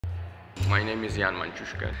My name is Ján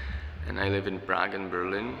Mančuška and I live in Prague and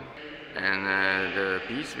Berlin. And the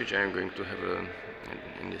piece which I'm going to have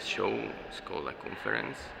in this show is called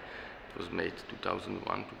Konference. It was made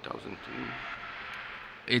 2001, 2002.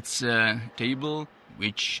 It's a table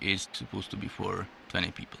which is supposed to be for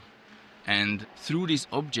 20 people. And through these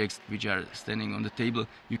objects which are standing on the table,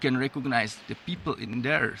 you can recognize the people in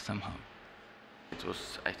there somehow. It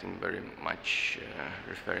was, I think, very much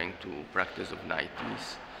referring to practice of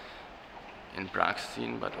 90s in Prague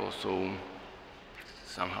scene, but also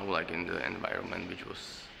somehow like in the environment which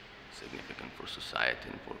was significant for society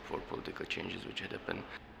and for political changes which had happened.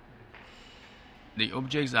 The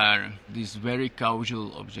objects are these very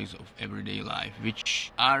casual objects of everyday life,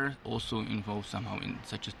 which are also involved somehow in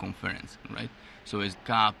such a conference, right? So it's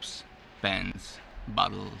cups, pens,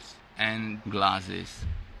 bottles, and glasses.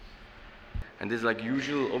 And these like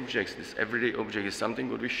usual objects, this everyday object is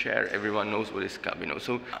something what we share. Everyone knows what is cup, you know.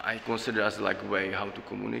 So I consider as like way how to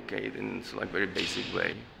communicate in this like very basic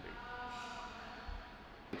way.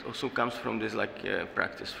 It also comes from this like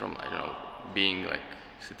practice from, I don't know, being like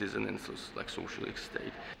citizen and like socialist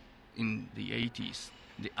state. In the 80s,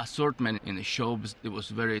 the assortment in the shops, it was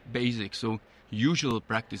very basic. So usual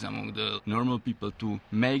practice among the normal people to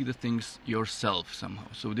make the things yourself somehow.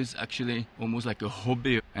 So this is actually almost like a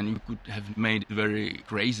hobby, and you could have made very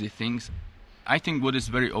crazy things. I think what is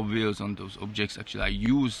very obvious on those objects actually I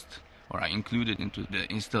used or I included into the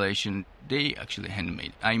installation, they actually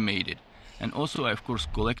handmade. I made it. And also I of course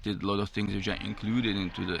collected a lot of things which I included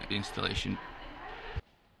into the installation.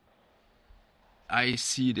 I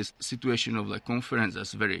see this situation of the conference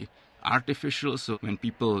as very artificial. So when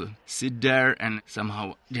people sit there and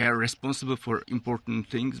somehow they are responsible for important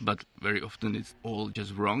things, but very often it's all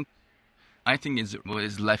just wrong. I think it's what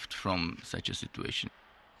is left from such a situation.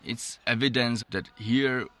 It's evidence that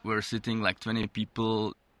here we're sitting like 20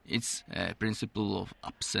 people. It's a principle of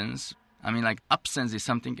absence. I mean, like absence is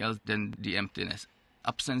something else than the emptiness.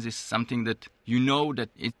 Absence is something that you know that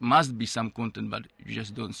it must be some content, but you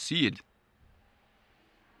just don't see it.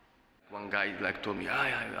 One guy like told me,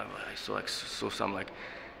 I saw some like,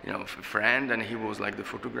 you know, friend, and he was like the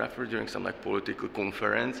photographer during some like political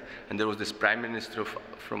conference, and there was this prime minister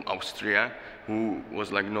from Austria who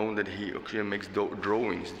was like known that he actually makes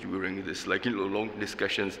drawings during this like, you know, long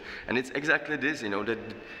discussions, and it's exactly this, you know, that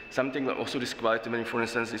something like also this quality when, for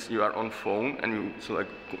instance, is you are on phone and you so like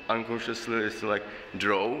unconsciously is like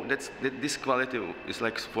draw. This quality is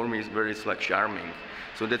like for me is very it's like charming.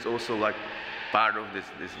 So that's also like part of this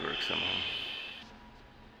work somehow.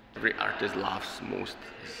 Every artist laughs most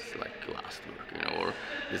is like last work, you know, or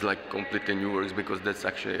it's like completely new works because that's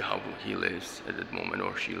actually how he lives at that moment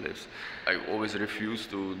or she lives. I always refuse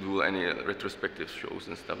to do any retrospective shows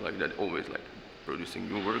and stuff like that, always like producing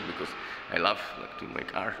new work because I love like to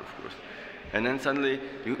make art, of course. And then suddenly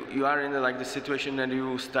you are in like the situation that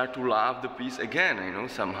you start to love the piece again, you know,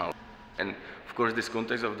 somehow. And of course, this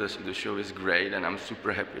context of the show is great, and I'm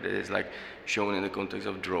super happy that it's like shown in the context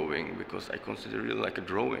of drawing because I consider it really like a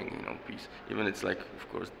drawing, you know, piece. Even it's like, of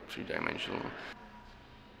course, three-dimensional.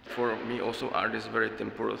 For me, also art is a very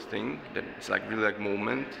temporal thing. That it's like really like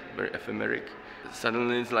moment, very ephemeric.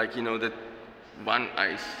 Suddenly, it's like, you know, that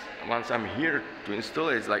once I'm here to install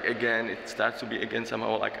it, it's like again, it starts to be again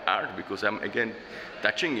somehow like art because I'm again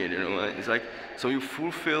touching it, you know. It's like, so you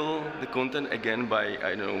fulfill the content again by,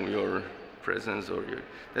 I don't know, your presence or your,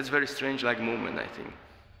 that's a very strange like moment, I think.